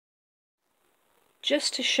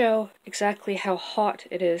just to show exactly how hot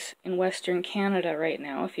it is in Western Canada right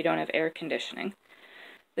now if you don't have air conditioning.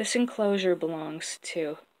 This enclosure belongs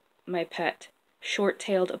to my pet,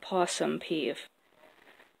 short-tailed opossum Peeve.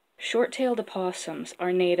 Short-tailed opossums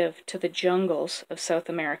are native to the jungles of South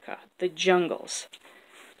America. The jungles.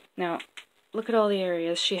 Now, look at all the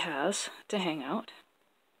areas she has to hang out.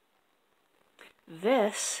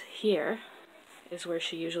 This here is where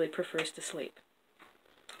she usually prefers to sleep.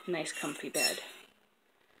 Nice comfy bed.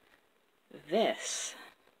 This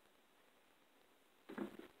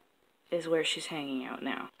is where she's hanging out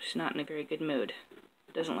now. She's not in a very good mood.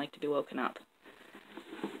 Doesn't like to be woken up.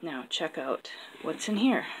 Now check out what's in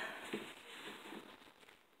here.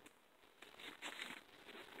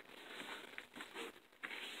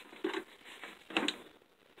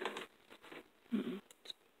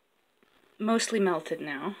 It's mostly melted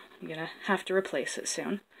now. I'm gonna have to replace it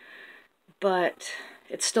soon. But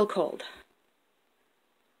it's still cold.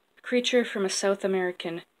 A creature from a South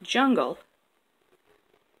American jungle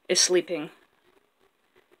is sleeping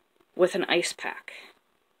with an ice pack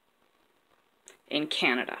in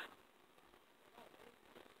Canada.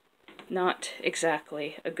 Not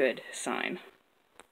exactly a good sign.